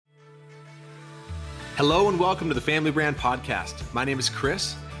Hello and welcome to the Family Brand Podcast. My name is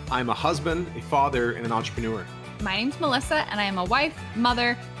Chris. I'm a husband, a father, and an entrepreneur. My name's Melissa, and I am a wife,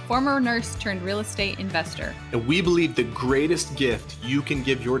 mother, former nurse turned real estate investor. And we believe the greatest gift you can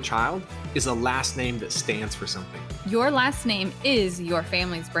give your child is a last name that stands for something. Your last name is your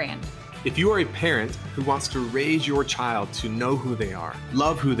family's brand. If you are a parent who wants to raise your child to know who they are,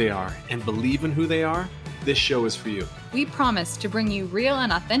 love who they are, and believe in who they are, this show is for you. We promise to bring you real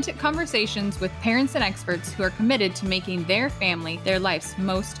and authentic conversations with parents and experts who are committed to making their family their life's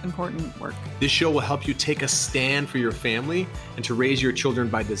most important work. This show will help you take a stand for your family and to raise your children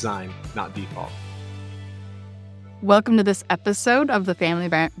by design, not default. Welcome to this episode of the Family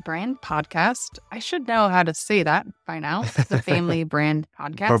Brand Podcast. I should know how to say that by now. The Family Brand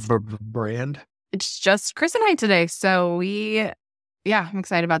Podcast. Brand? It's just Chris and I today. So I'm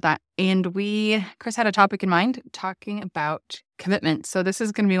excited about that. And Chris had a topic in mind talking about commitment. So this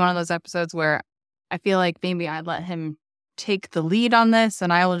is going to be one of those episodes where I feel like maybe I'd let him take the lead on this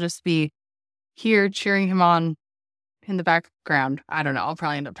and I will just be here cheering him on in the background. I don't know. I'll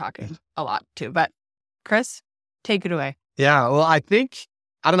probably end up talking a lot too. But Chris, take it away. Yeah. Well, I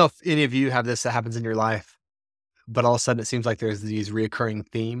don't know if any of you have this that happens in your life, but all of a sudden it seems like there's these reoccurring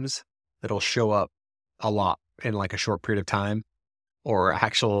themes that'll show up a lot in like a short period of time, or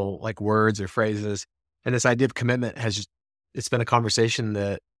actual like words or phrases. And this idea of commitment it's been a conversation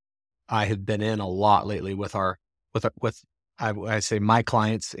that I have been in a lot lately with I say my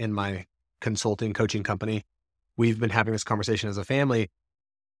clients in my consulting coaching company. We've been having this conversation as a family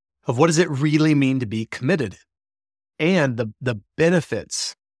of what does it really mean to be committed and the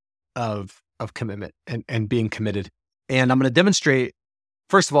benefits of commitment and being committed. And I'm going to demonstrate,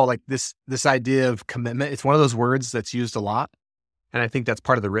 first of all, like this idea of commitment. It's one of those words that's used a lot. And I think that's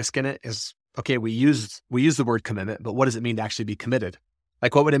part of the risk in it is, okay, we use the word commitment, but what does it mean to actually be committed?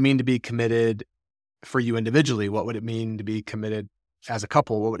 Like, what would it mean to be committed for you individually? What would it mean to be committed as a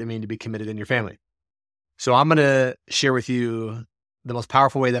couple? What would it mean to be committed in your family? So I'm going to share with you the most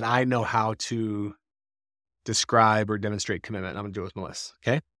powerful way that I know how to describe or demonstrate commitment. I'm going to do it with Melissa.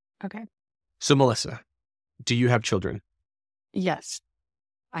 Okay? Okay. So Melissa, do you have children? Yes.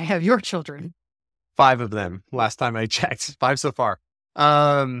 I have your children. 5 of them. Last time I checked, 5 so far.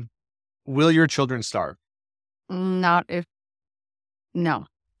 Will your children starve? No. No.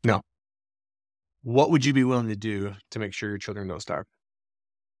 What would you be willing to do to make sure your children don't starve?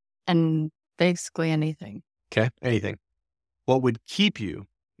 And basically anything. Okay. Anything. What would keep you,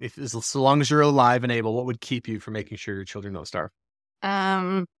 so long as you're alive and able, what would keep you from making sure your children don't starve?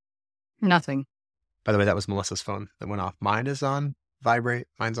 Nothing. By the way, that was Melissa's phone that went off. Mine is on vibrate.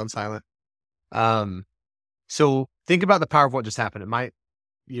 Mine's on silent. So think about the power of what just happened.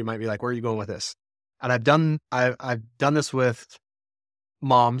 You might be like, where are you going with this? And I've done this with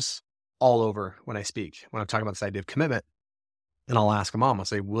moms all over when I speak, when I'm talking about this idea of commitment. And I'll ask a mom, I'll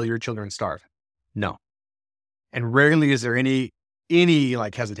say, will your children starve? No. And rarely is there any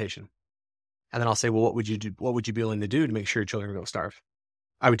like hesitation. And then I'll say, well, what would you do? What would you be willing to do to make sure your children don't starve?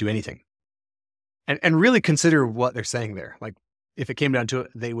 I would do anything. And really consider what they're saying there. Like, if it came down to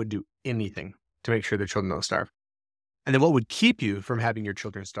it, they would do anything to make sure their children don't starve. And then what would keep you from having your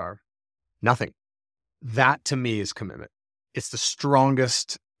children starve? Nothing. That to me is commitment. It's the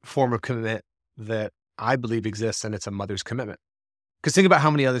strongest form of commitment that I believe exists, and it's a mother's commitment. Because think about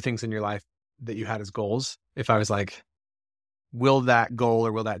how many other things in your life that you had as goals. If I was like, will that goal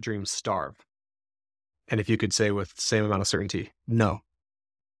or will that dream starve? And if you could say with the same amount of certainty, no.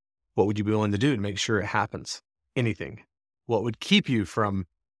 What would you be willing to do to make sure it happens? Anything. What would keep you from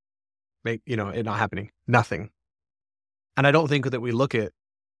it not happening? Nothing. And I don't think that we look at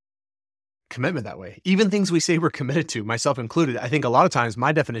commitment that way. Even things we say we're committed to, myself included. I think a lot of times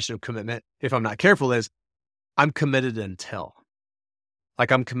my definition of commitment, if I'm not careful, is I'm committed until.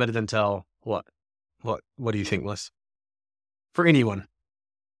 Like, I'm committed until what? What do you think, Liz? For anyone.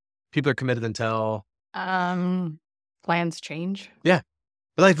 People are committed until plans change. Yeah.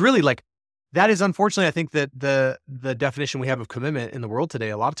 But like really, like, that is unfortunately, I think that the definition we have of commitment in the world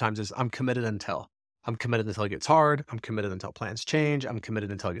today a lot of times is I'm committed until. I'm committed until it gets hard. I'm committed until plans change. I'm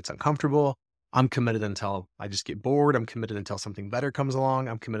committed until it gets uncomfortable. I'm committed until I just get bored. I'm committed until something better comes along.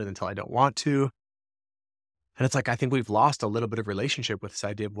 I'm committed until I don't want to. And it's like, I think we've lost a little bit of relationship with this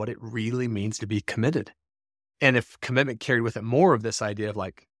idea of what it really means to be committed. And if commitment carried with it more of this idea of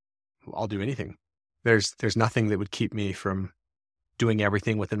like, I'll do anything. There's nothing that would keep me from doing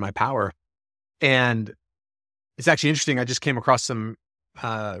everything within my power. And it's actually interesting. I just came across some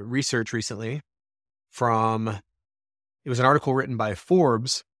research recently it was an article written by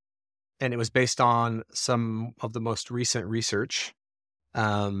Forbes, and it was based on some of the most recent research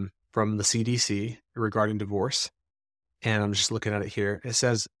from the CDC regarding divorce. And I'm just looking at it here. It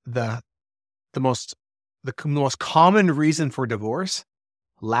says the most common reason for divorce,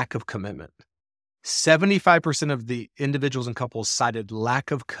 lack of commitment. 75% of the individuals and couples cited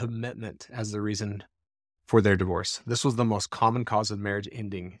lack of commitment as the reason for their divorce. This was the most common cause of marriage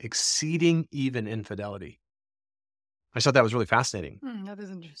ending, exceeding even infidelity. I just thought that was really fascinating. That is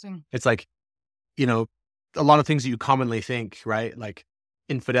interesting. It's like, a lot of things that you commonly think, right? Like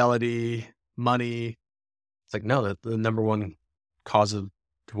infidelity, money. It's like, no, the number one cause of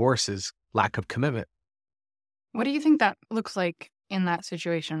divorce is lack of commitment. What do you think that looks like in that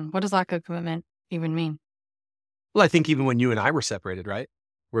situation? What does lack of commitment even mean? Well, I think even when you and I were separated, right?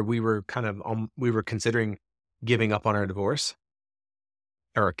 Where we were we were considering giving up on our divorce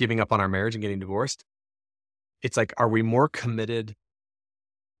or giving up on our marriage and getting divorced. It's like, are we more committed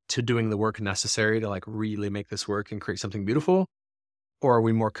to doing the work necessary to like really make this work and create something beautiful? Or are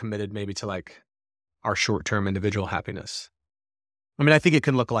we more committed maybe to like our short-term individual happiness? I mean, I think it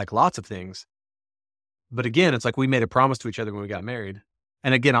can look like lots of things. But again, it's like we made a promise to each other when we got married.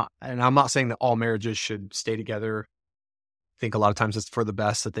 And again, I'm not saying that all marriages should stay together. I think a lot of times it's for the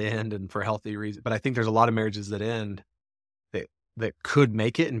best that they end and for healthy reasons. But I think there's a lot of marriages that end that could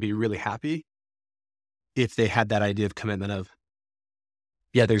make it and be really happy if they had that idea of commitment of,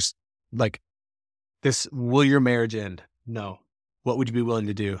 yeah, there's like this, will your marriage end? No. What would you be willing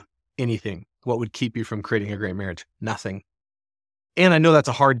to do? Anything. What would keep you from creating a great marriage? Nothing. And I know that's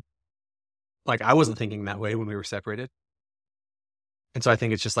I wasn't thinking that way when we were separated. And so I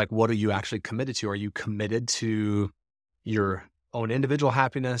think it's just like, what are you actually committed to? Are you committed to your own individual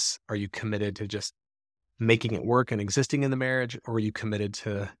happiness? Are you committed to just making it work and existing in the marriage? Or are you committed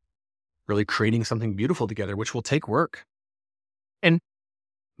to really creating something beautiful together, which will take work? And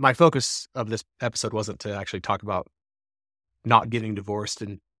my focus of this episode wasn't to actually talk about not getting divorced.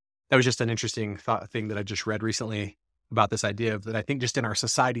 And that was just an interesting thing that I just read recently about this idea of that I think just in our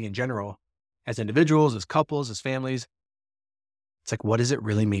society in general, as individuals, as couples, as families, it's like, what does it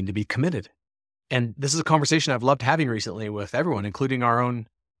really mean to be committed? And this is a conversation I've loved having recently with everyone, including our own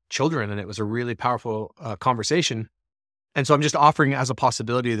children. And it was a really powerful conversation. And so I'm just offering as a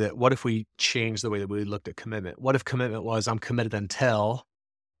possibility that what if we change the way that we looked at commitment? What if commitment was, I'm committed until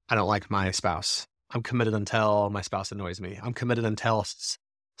I don't like my spouse. I'm committed until my spouse annoys me. I'm committed until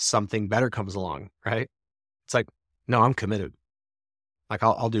something better comes along, right? It's like, no, I'm committed. Like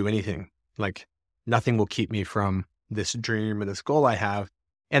I'll do anything. Like nothing will keep me from this dream or this goal I have.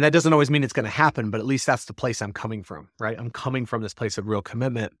 And that doesn't always mean it's going to happen, but at least that's the place I'm coming from, right? I'm coming from this place of real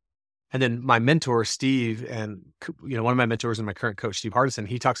commitment. And then my mentor, Steve, and one of my mentors and my current coach, Steve Hardison,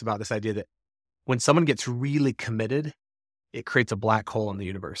 he talks about this idea that when someone gets really committed, it creates a black hole in the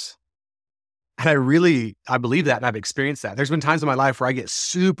universe. And I believe that, and I've experienced that. There's been times in my life where I get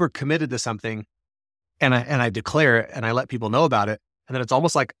super committed to something and I declare it and I let people know about it. And then it's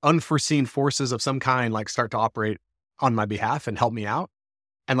almost like unforeseen forces of some kind like start to operate on my behalf and help me out.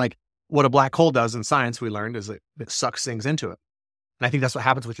 And like what a black hole does in science, we learned, is it sucks things into it. And I think that's what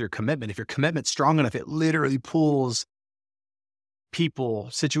happens with your commitment. If your commitment's strong enough, it literally pulls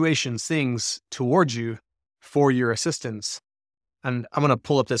people, situations, things towards you for your assistance. And I'm going to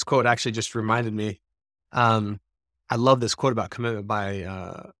pull up this quote. It actually just reminded me. I love this quote about commitment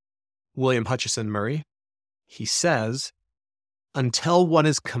by William Hutchison Murray. He says, until one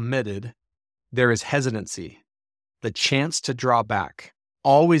is committed, there is hesitancy, the chance to draw back,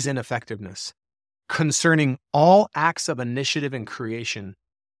 always ineffectiveness. Concerning all acts of initiative and creation,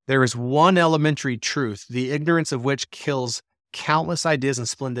 there is one elementary truth, the ignorance of which kills countless ideas and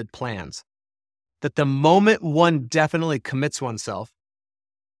splendid plans, that the moment one definitely commits oneself,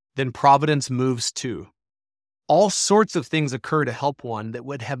 then providence moves too. All sorts of things occur to help one that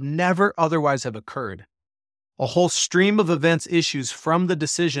would have never otherwise have occurred. A whole stream of events issues from the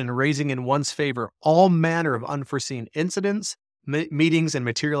decision raising in one's favor all manner of unforeseen incidents, meetings, and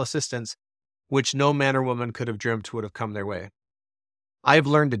material assistance, which no man or woman could have dreamt would have come their way. I have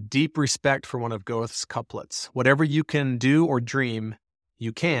learned a deep respect for one of Goethe's couplets. Whatever you can do or dream,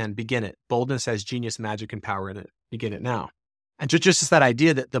 you can begin it. Boldness has genius, magic, and power in it. Begin it now. And just that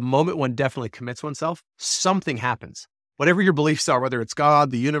idea that the moment one definitely commits oneself, something happens. Whatever your beliefs are, whether it's God,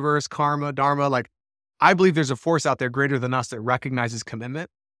 the universe, karma, dharma, like I believe there's a force out there greater than us that recognizes commitment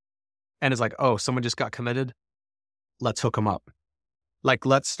and is like, oh, someone just got committed. Let's hook them up. Like,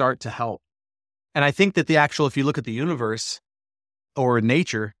 let's start to help. And I think that if you look at the universe or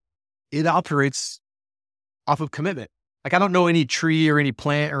nature, it operates off of commitment. Like, I don't know any tree or any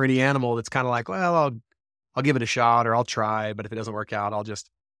plant or any animal that's kind of like, well, I'll give it a shot or I'll try, but if it doesn't work out,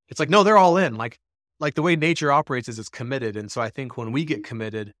 it's like, no, they're all in. Like the way nature operates is it's committed. And so I think when we get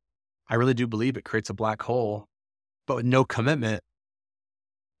committed, I really do believe it creates a black hole, but with no commitment,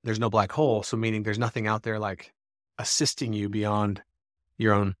 there's no black hole. So meaning there's nothing out there like assisting you beyond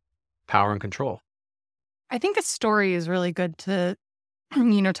your own power and control. I think a story is really good to,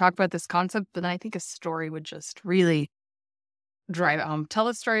 talk about this concept, but then I think a story would just really drive it home. Tell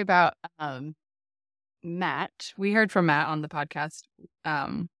a story about Matt. We heard from Matt on the podcast a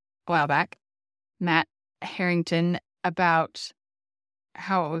while back, Matt Harrington, about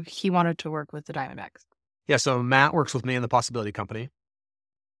how he wanted to work with the Diamondbacks. Yeah, so Matt works with me in the Possibility Company.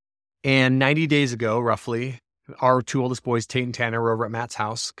 And 90 days ago, roughly, our two oldest boys, Tate and Tanner, were over at Matt's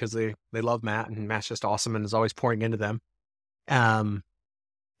house because they love Matt, and Matt's just awesome and is always pouring into them.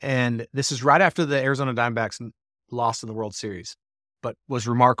 And this is right after the Arizona Diamondbacks lost in the World Series, but was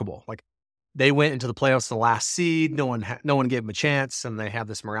remarkable. Like, they went into the playoffs, the last seed. No one gave them a chance, and they have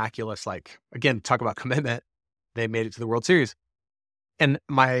this miraculous, like, again, talk about commitment. They made it to the World Series. And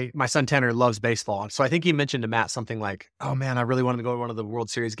my son Tanner loves baseball. So I think he mentioned to Matt something like, oh man, I really wanted to go to one of the World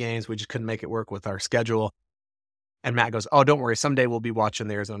Series games. We just couldn't make it work with our schedule. And Matt goes, oh, don't worry. Someday we'll be watching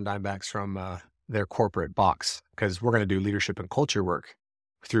the Arizona Diamondbacks from their corporate box, because we're going to do leadership and culture work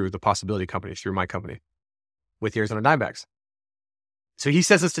through the Possibility Company, through my company, with the Arizona Diamondbacks. So he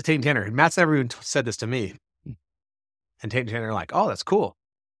says this to Tate and Tanner. And Matt's never even said this to me. And Tate and Tanner are like, oh, that's cool.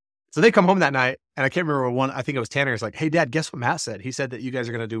 So they come home that night, and I can't remember I think it was Tanner's like, hey, Dad, guess what Matt said? He said that you guys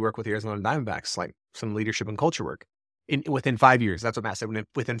are going to do work with the Arizona Diamondbacks, like some leadership and culture work within 5 years. That's what Matt said.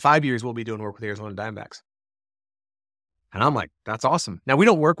 Within 5 years, we'll be doing work with the Arizona Diamondbacks. And I'm like, that's awesome. Now, we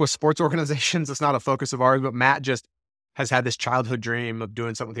don't work with sports organizations. It's not a focus of ours, but Matt just has had this childhood dream of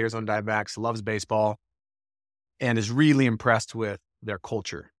doing something with the Arizona Diamondbacks, loves baseball, and is really impressed with their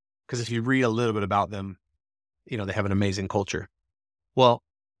culture. Because if you read a little bit about them, they have an amazing culture. Well,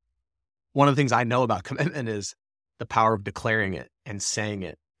 one of the things I know about commitment is the power of declaring it and saying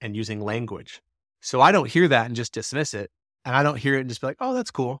it and using language. So I don't hear that and just dismiss it. And I don't hear it and just be like, oh,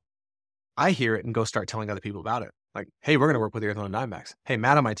 that's cool. I hear it and go start telling other people about it. Like, hey, we're going to work with the Arizona Diamondbacks. Hey,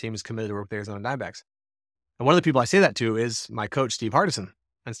 Matt on my team is committed to work with the Arizona Diamondbacks. And one of the people I say that to is my coach, Steve Hardison.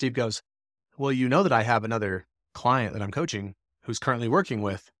 And Steve goes, well, you know that I have another client that I'm coaching who's currently working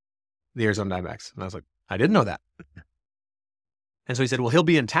with the Arizona Diamondbacks. And I was like, I didn't know that. And so he said, well, he'll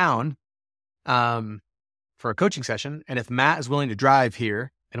be in town for a coaching session. And if Matt is willing to drive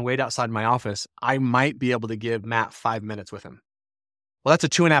here and wait outside my office, I might be able to give Matt 5 minutes with him. Well, that's a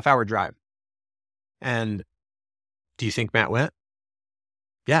 2.5 hour drive. And do you think Matt went?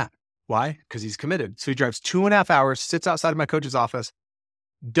 Yeah. Why? Because he's committed. So he drives 2.5 hours, sits outside of my coach's office,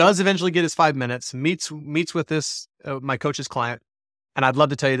 does eventually get his 5 minutes, meets with this, my coach's client. And I'd love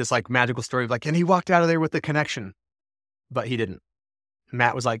to tell you this like magical story of like, and he walked out of there with the connection, but he didn't.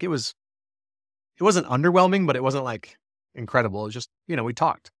 Matt was like, it wasn't underwhelming, but it wasn't like incredible. It was just, we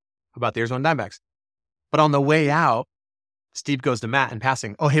talked about the Arizona Diamondbacks. But on the way out, Steve goes to Matt in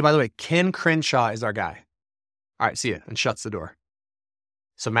passing. Oh, hey, by the way, Ken Crenshaw is our guy. All right, see ya, and shuts the door.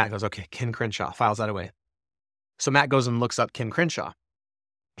 So Matt goes, okay, Ken Crenshaw, files that away. So Matt goes and looks up Ken Crenshaw.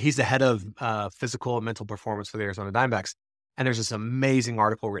 He's the head of physical and mental performance for the Arizona Diamondbacks. And there's this amazing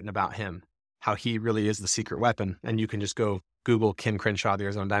article written about him, how he really is the secret weapon. And you can just go Google Ken Crenshaw, the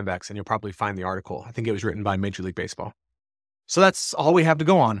Arizona Diamondbacks, and you'll probably find the article. I think it was written by Major League Baseball. So that's all we have to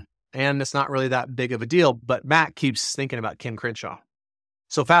go on. And it's not really that big of a deal, but Matt keeps thinking about Ken Crenshaw.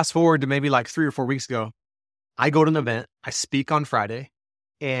 So fast forward to maybe like 3 or 4 weeks ago, I go to an event, I speak on Friday,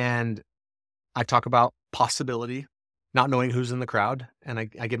 and I talk about possibility, not knowing who's in the crowd, and I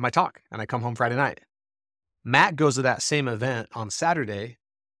give my talk, and I come home Friday night. Matt goes to that same event on Saturday,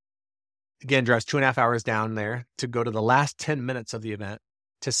 again, drives 2.5 hours down there to go to the last 10 minutes of the event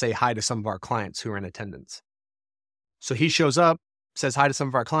to say hi to some of our clients who are in attendance. So he shows up, says hi to some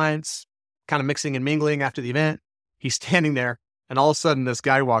of our clients, kind of mixing and mingling after the event. He's standing there, and all of a sudden this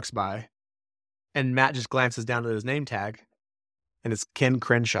guy walks by, and Matt just glances down at his name tag, and it's Ken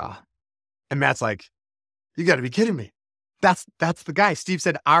Crenshaw. And Matt's like, you got to be kidding me. That's the guy. Steve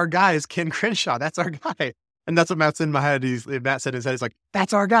said, our guy is Ken Crenshaw. That's our guy. And that's what Matt's in my head. Matt said in his head, he's like,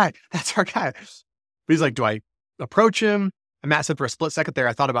 that's our guy. That's our guy. But he's like, do I approach him? And Matt said for a split second there,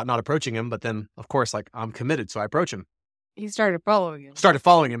 I thought about not approaching him, but then of course, like I'm committed. So I approach him. He started following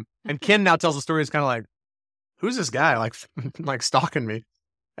him. And Ken now tells the story. It's kind of like, who's this guy? Like stalking me.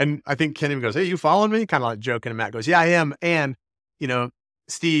 And I think Ken even goes, hey, you following me? Kind of like joking. And Matt goes, yeah, I am. And,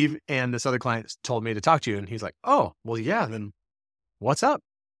 Steve and this other client told me to talk to you. And he's like, oh, well, yeah, then what's up?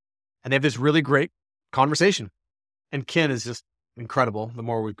 And they have this really great conversation. And Ken is just incredible. The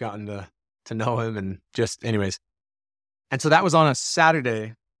more we've gotten to know him and just anyways. And so that was on a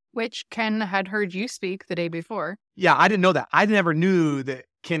Saturday. Which Ken had heard you speak the day before. Yeah, I didn't know that. I never knew that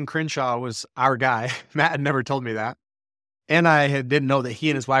Ken Crenshaw was our guy. Matt had never told me that. And didn't know that he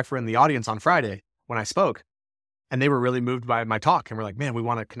and his wife were in the audience on Friday when I spoke. And they were really moved by my talk. And we're like, man, we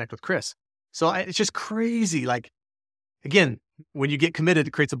want to connect with Chris. So it's just crazy. Like, again, when you get committed,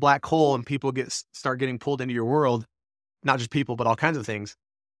 it creates a black hole and people start getting pulled into your world. Not just people, but all kinds of things.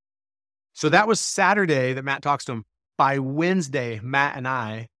 So that was Saturday that Matt talks to him. By Wednesday, Matt and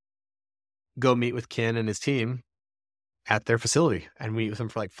I go meet with Ken and his team at their facility and meet with them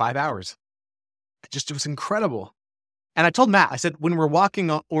for like 5 hours. It was incredible. And I told Matt, I said, when we're walking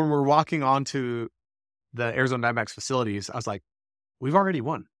onto the Arizona Diamondbacks facilities, I was like, we've already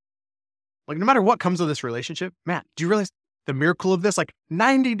won. Like, no matter what comes of this relationship, Matt, do you realize the miracle of this? Like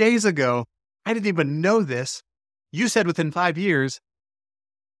 90 days ago, I didn't even know this. You said within 5 years,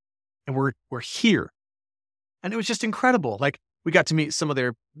 and we're here. And it was just incredible. Like, we got to meet some of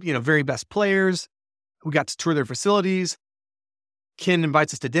their, very best players. We got to tour their facilities. Ken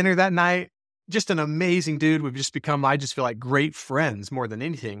invites us to dinner that night. Just an amazing dude. We've just become, I just feel like, great friends more than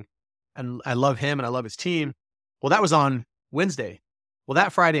anything. And I love him and I love his team. Well, that was on Wednesday. Well,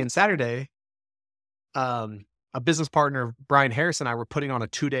 that Friday and Saturday, a business partner, Brian Harris, and I were putting on a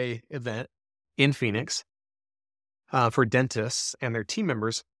 2-day event in Phoenix for dentists and their team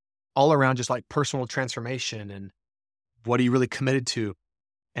members, all around just like personal transformation and what are you really committed to,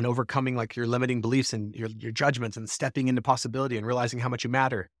 and overcoming like your limiting beliefs and your judgments and stepping into possibility and realizing how much you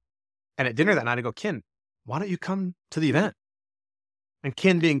matter. And at dinner that night, I go, Ken, why don't you come to the event? And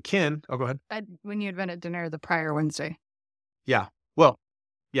Ken being Ken, go ahead. When you had been at dinner the prior Wednesday. Yeah. Well,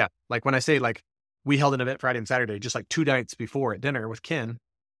 yeah. Like when I say like we held an event Friday and Saturday, just like 2 nights before at dinner with Ken,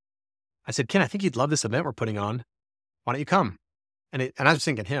 I said, Ken, I think you'd love this event we're putting on. Why don't you come? And I was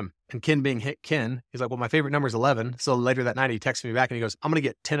thinking him, and Ken being Ken, he's like, well, my favorite number is 11. So later that night, he texts me back and he goes, I'm going to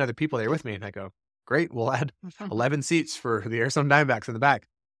get 10 other people there with me. And I go, great. We'll add 11 seats for the Arizona Diamondbacks in the back.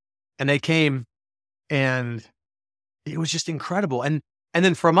 And they came, and it was just incredible. And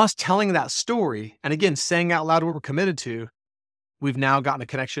then from us telling that story, and again, saying out loud what we're committed to, we've now gotten a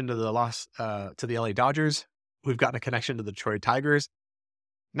connection to the LA Dodgers. We've gotten a connection to the Detroit Tigers.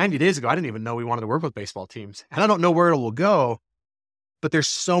 90 days ago, I didn't even know we wanted to work with baseball teams. And I don't know where it will go, but there's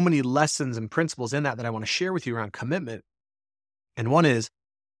so many lessons and principles in that I want to share with you around commitment. And one is,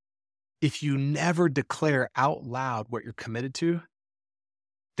 if you never declare out loud what you're committed to,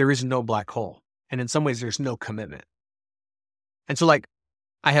 there is no black hole. And in some ways, there's no commitment. And so like,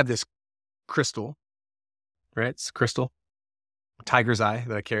 I have this crystal, right? It's crystal, tiger's eye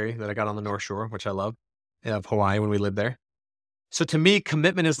that I carry, that I got on the North Shore, which I love, of Hawaii when we lived there. So to me,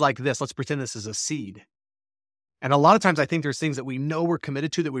 commitment is like this. Let's pretend this is a seed. And a lot of times I think there's things that we know we're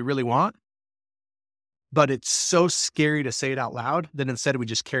committed to that we really want, but it's so scary to say it out loud that instead we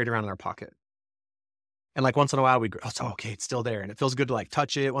just carry it around in our pocket. And like once in a while okay, it's still there. And it feels good to like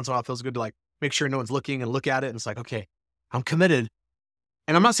touch it. Once in a while it feels good to like make sure no one's looking and look at it. And it's like, okay, I'm committed.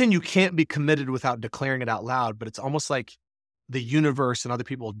 And I'm not saying you can't be committed without declaring it out loud, but it's almost like the universe and other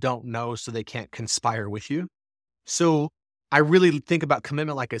people don't know, so they can't conspire with you. So I really think about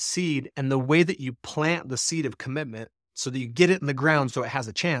commitment like a seed, and the way that you plant the seed of commitment so that you get it in the ground so it has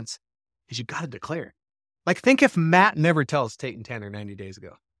a chance is you got to declare it. Like, think if Matt never tells Tate and Tanner 90 days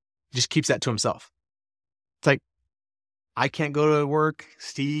ago, he just keeps that to himself. It's like, I can't go to work,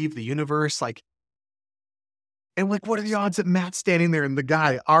 Steve, the universe, like, and like, what are the odds that Matt's standing there and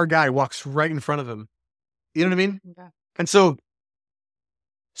our guy walks right in front of him? You know what I mean? Yeah. And so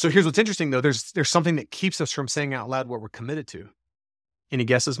here's what's interesting though. There's something that keeps us from saying out loud what we're committed to. Any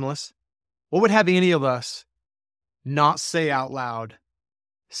guesses, Melissa? What would have any of us not say out loud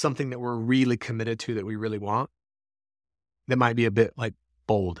something that we're really committed to, that we really want, that might be a bit like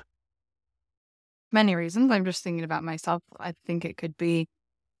bold? Many reasons. I'm just thinking about myself. I think it could be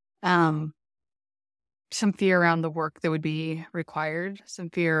some fear around the work that would be required, some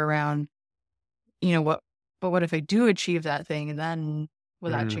fear around, what if I do achieve that thing, and then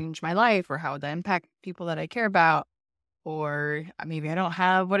will that change my life, or how would that impact people that I care about? Or maybe I don't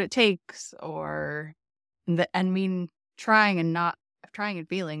have what it takes, trying and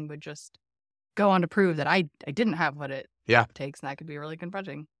failing would just go on to prove that I didn't have what it takes. And that could be really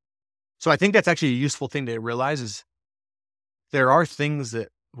confronting. So I think that's actually a useful thing to realize, is there are things that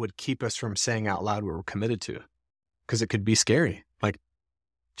would keep us from saying out loud what we're committed to, because it could be scary. Like,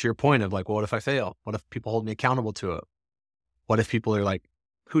 to your point of like, well, what if I fail? What if people hold me accountable to it? What if people are like,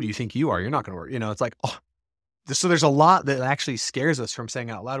 who do you think you are? You're not going to work. It's like, so there's a lot that actually scares us from saying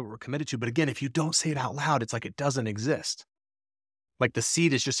out loud what we're committed to. But again, if you don't say it out loud, it's like it doesn't exist. Like the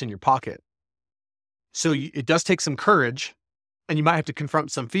seed is just in your pocket. So it does take some courage, and you might have to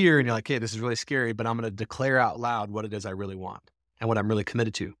confront some fear, and you're like, hey, this is really scary, but I'm going to declare out loud what it is I really want. and what I'm really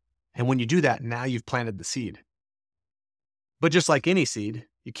committed to. And when you do that, now you've planted the seed. But just like any seed,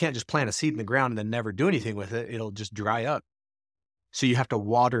 you can't just plant a seed in the ground and then never do anything with it. It'll just dry up. So you have to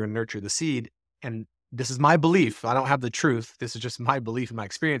water and nurture the seed. And this is my belief. I don't have the truth. This is just my belief and my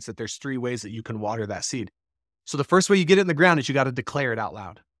experience that there's 3 ways that you can water that seed. So the first way you get it in the ground is you got to declare it out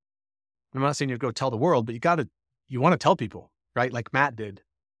loud. I'm not saying you go tell the world, but you want to tell people, right? Like Matt did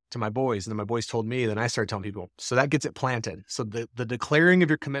to my boys, and then my boys told me, then I started telling people. So that gets it planted. So the declaring of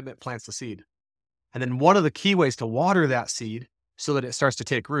your commitment plants the seed. And then one of the key ways to water that seed so that it starts to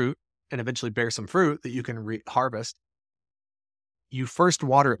take root and eventually bear some fruit that you can harvest, you first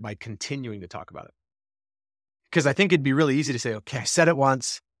water it by continuing to talk about it. Because I think it'd be really easy to say, okay, I said it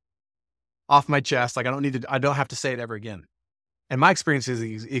once off my chest. Like I don't have to say it ever again. And my experience is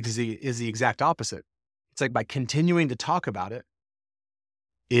the exact opposite. It's like by continuing to talk about it,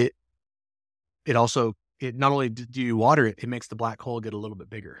 it not only do you water it, it makes the black hole get a little bit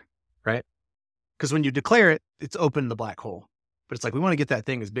bigger, right? Because when you declare it, it's opened the black hole. But it's like, we want to get that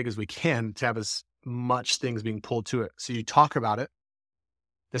thing as big as we can to have as much things being pulled to it. So you talk about it.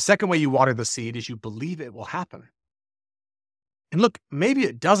 The second way you water the seed is you believe it will happen. And look, maybe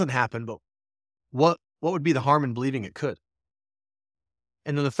it doesn't happen, but what would be the harm in believing it could?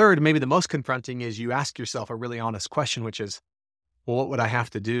 And then the third, maybe the most confronting, is you ask yourself a really honest question, which is, well, what would I have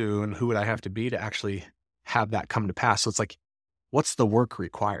to do and who would I have to be to actually have that come to pass? So it's like, what's the work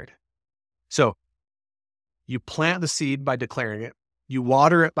required? So you plant the seed by declaring it. You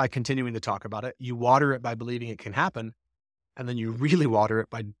water it by continuing to talk about it. You water it by believing it can happen. And then you really water it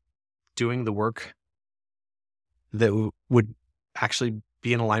by doing the work that would actually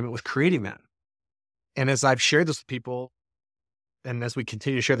be in alignment with creating that. And as I've shared this with people, and as we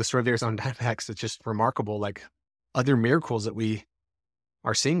continue to share the story of the Arizona Diamondbacks, it's just remarkable, like other miracles that we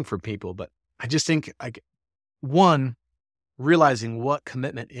are seeing from people. But I just think, like, one, realizing what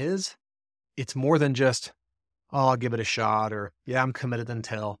commitment is, it's more than just, oh, I'll give it a shot, or yeah, I'm committed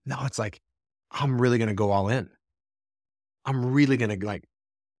until. No, it's like, I'm really going to go all in. I'm really going to like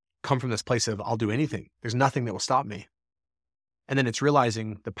come from this place of I'll do anything. There's nothing that will stop me. And then it's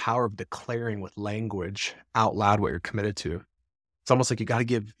realizing the power of declaring with language out loud what you're committed to. It's almost like you got to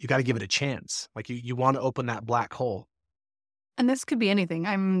give it a chance. Like you want to open that black hole. And this could be anything.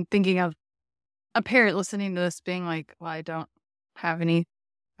 I'm thinking of a parent listening to this being like, well, I don't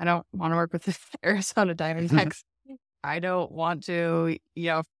want to work with the Arizona Diamondbacks. I don't want to,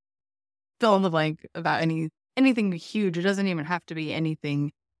 fill in the blank about anything huge. It doesn't even have to be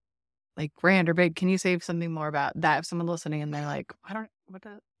anything like grand or big. Can you say something more about that? If someone listening and they're like, I don't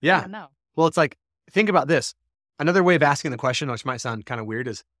know. Well, it's like, think about this. Another way of asking the question, which might sound kind of weird,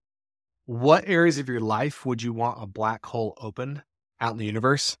 is what areas of your life would you want a black hole open out in the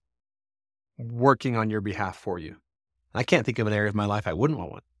universe working on your behalf for you? I can't think of an area of my life I wouldn't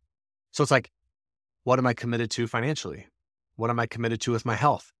want one. So it's like, what am I committed to financially? What am I committed to with my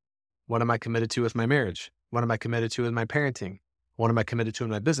health? What am I committed to with my marriage? What am I committed to with my parenting? What am I committed to in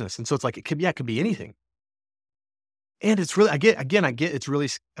my business? And so it's like, it could be anything. And it's really, I get, it's really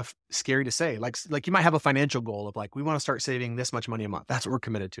scary to say. Like you might have a financial goal of like, we want to start saving this much money a month. That's what we're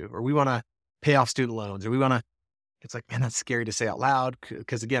committed to. Or we want to pay off student loans, or it's like, man, that's scary to say out loud.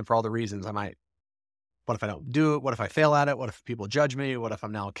 Because again, for all the reasons what if I don't do it? What if I fail at it? What if people judge me? What if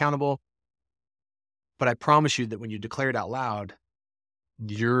I'm now accountable? But I promise you that when you declare it out loud,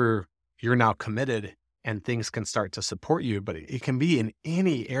 you're now committed and things can start to support you. But it can be in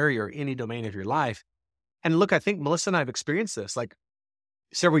any area or any domain of your life. And look, I think Melissa and I have experienced this. Like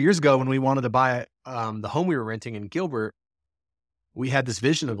several years ago when we wanted to buy the home we were renting in Gilbert, we had this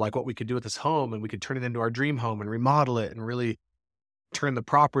vision of like what we could do with this home, and we could turn it into our dream home and remodel it and really turn the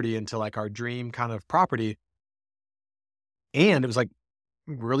property into like our dream kind of property. And it was like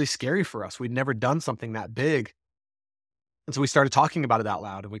really scary for us. We'd never done something that big. And so we started talking about it out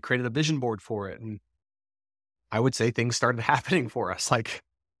loud, and we created a vision board for it. And I would say things started happening for us. Like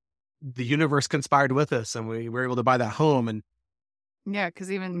the universe conspired with us, and we were able to buy that home. And yeah,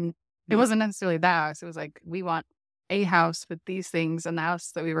 because even it wasn't necessarily that house. It was like, we want a house with these things, and the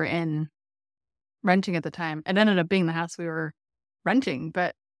house that we were in renting at the time, it ended up being the house we were renting.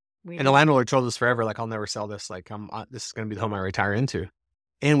 But the landlord told us forever, like, I'll never sell this. Like, this is going to be the home I retire into.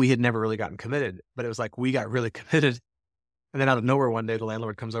 And we had never really gotten committed, but it was like, we got really committed. And then out of nowhere, one day the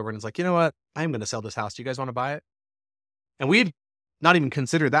landlord comes over and is like, you know what? I'm going to sell this house. Do you guys want to buy it? And we had not even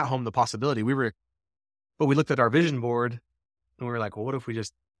considered that home the possibility. But we looked at our vision board and we were like, well, what if we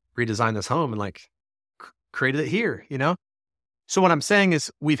just redesign this home and like created it here, So what I'm saying is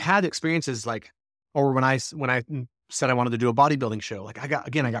we've had experiences like, or when I said I wanted to do a bodybuilding show, like I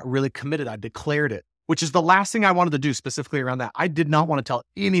got really committed. I declared it. which is the last thing I wanted to do specifically around that. I did not want to tell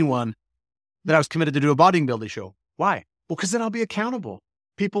anyone that I was committed to do a bodybuilding show. Why? Well, because then I'll be accountable.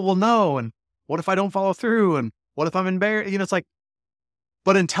 People will know. And what if I don't follow through? And what if I'm embarrassed? It's like,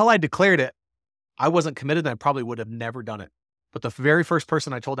 but until I declared it, I wasn't committed, and I probably would have never done it. But the very first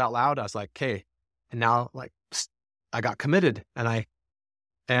person I told out loud, I was like, okay. And now like I got committed, and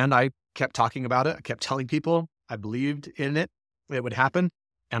I kept talking about it. I kept telling people I believed in it. It would happen.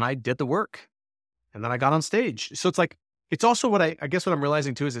 And I did the work. And then I got on stage. So it's like, it's also what I guess what I'm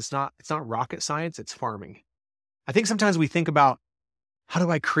realizing too is it's not rocket science, it's farming. I think sometimes we think about, how do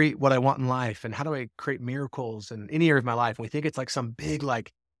I create what I want in life? And how do I create miracles in any area of my life? And we think it's like some big,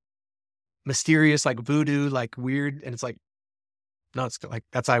 like mysterious, like voodoo, like weird. And it's like, no, it's like,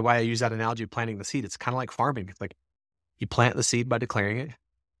 that's why I use that analogy of planting the seed. It's kind of like farming. It's like you plant the seed by declaring it.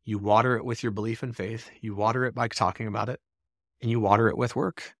 You water it with your belief and faith. You water it by talking about it, and you water it with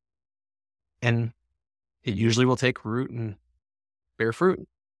work. And it usually will take root and bear fruit.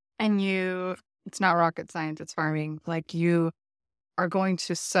 And it's not rocket science, it's farming. Like you are going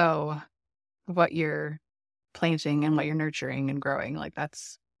to sow what you're planting and what you're nurturing and growing. Like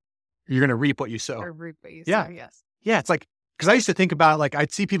you're going to reap what you sow. Or reap what you Yeah. sow, yes. Yeah. It's like, because I used to think about like,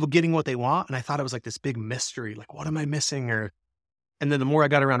 I'd see people getting what they want, and I thought it was like this big mystery. Like, what am I missing? And then the more I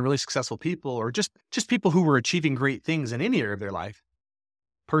got around really successful people, or just people who were achieving great things in any area of their life,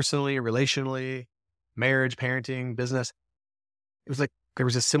 personally, relationally, marriage, parenting, business, it was like there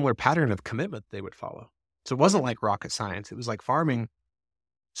was a similar pattern of commitment they would follow. So it wasn't like rocket science. It was like farming.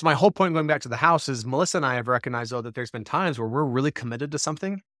 So my whole point going back to the house is Melissa and I have recognized, though, that there's been times where we're really committed to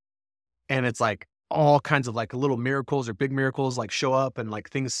something, and it's like all kinds of like little miracles or big miracles like show up, and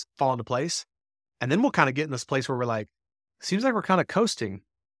like things fall into place. And then we'll kind of get in this place where we're like, seems like we're kind of coasting,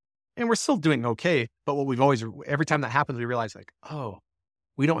 and we're still doing okay. But what every time that happens, we realize like, oh,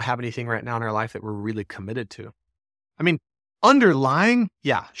 we don't have anything right now in our life that we're really committed to. I mean, underlying,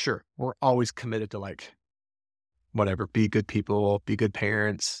 yeah, sure. We're always committed to like, whatever, be good people, be good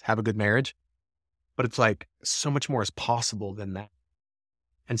parents, have a good marriage. But it's like so much more is possible than that.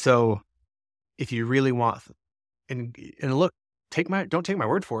 And so if you really want, and look, don't take my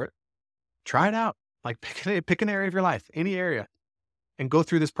word for it. Try it out. Like pick an area of your life, any area, and go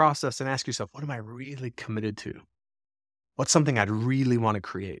through this process and ask yourself, what am I really committed to? What's something I'd really want to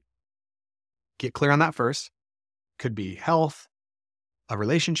create? Get clear on that first. Could be health, a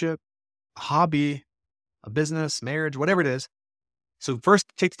relationship, a hobby, a business, marriage, whatever it is. So first,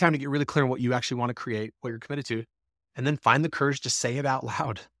 take the time to get really clear on what you actually want to create, what you're committed to, and then find the courage to say it out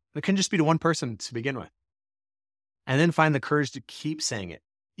loud. It can just be to one person to begin with. And then find the courage to keep saying it,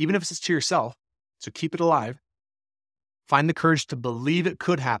 even if it's to yourself. So keep it alive. Find the courage to believe it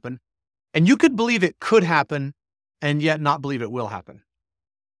could happen. And you could believe it could happen and yet not believe it will happen.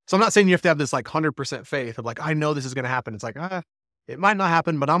 So I'm not saying you have to have this like 100% faith of like, I know this is going to happen. It's like, it might not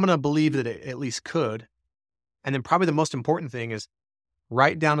happen, but I'm going to believe that it at least could. And then probably the most important thing is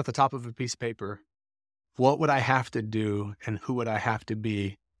write down at the top of a piece of paper, what would I have to do and who would I have to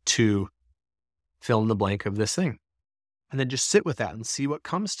be to fill in the blank of this thing? And then just sit with that and see what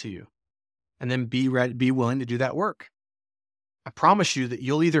comes to you. And then be willing to do that work. I promise you that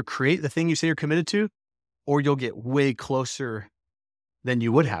you'll either create the thing you say you're committed to, or you'll get way closer than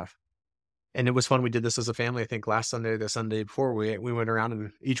you would have. And it was fun. We did this as a family, I think last Sunday, the Sunday before, we went around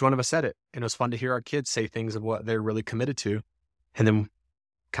and each one of us said it. And it was fun to hear our kids say things of what they're really committed to. And then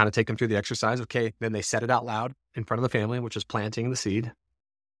kind of take them through the exercise. Okay, then they said it out loud in front of the family, which is planting the seed.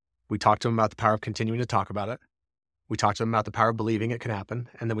 We talked to them about the power of continuing to talk about it. We talked to them about the power of believing it can happen.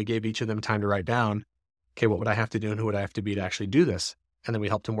 And then we gave each of them time to write down, okay, what would I have to do and who would I have to be to actually do this? And then we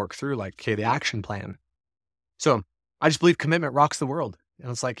helped them work through like, okay, the action plan. So I just believe commitment rocks the world. And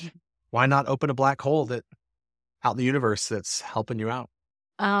it's like, why not open a black hole out in the universe that's helping you out?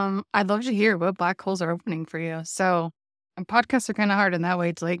 I'd love to hear what black holes are opening for you. So podcasts are kind of hard in that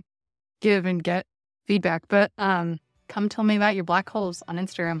way to like give and get feedback, but come tell me about your black holes on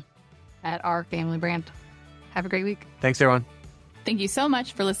Instagram at Our Family Brand. Have a great week. Thanks, everyone. Thank you so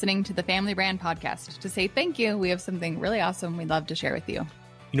much for listening to the Family Brand Podcast. To say thank you, we have something really awesome we'd love to share with you.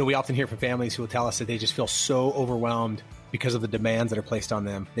 You know, we often hear from families who will tell us that they just feel so overwhelmed because of the demands that are placed on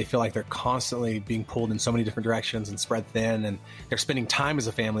them. They feel like they're constantly being pulled in so many different directions and spread thin, and they're spending time as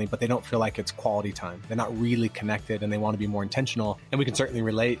a family, but they don't feel like it's quality time. They're not really connected, and they want to be more intentional. And we can certainly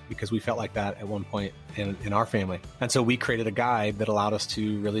relate because we felt like that at one point in our family. And so we created a guide that allowed us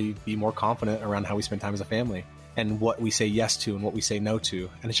to really be more confident around how we spend time as a family and what we say yes to and what we say no to.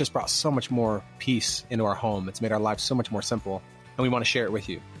 And it's just brought so much more peace into our home. It's made our lives so much more simple, and we want to share it with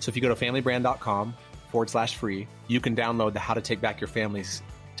you. So if you go to familybrand.com/free, you can download the How to Take Back Your Family's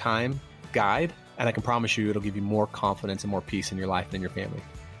Time guide. And I can promise you it'll give you more confidence and more peace in your life and in your family.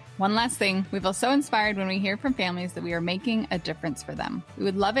 One last thing, we feel so inspired when we hear from families that we are making a difference for them. We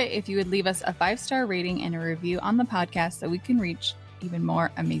would love it if you would leave us a 5-star rating and a review on the podcast so we can reach even more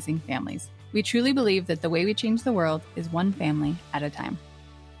amazing families. We truly believe that the way we change the world is one family at a time.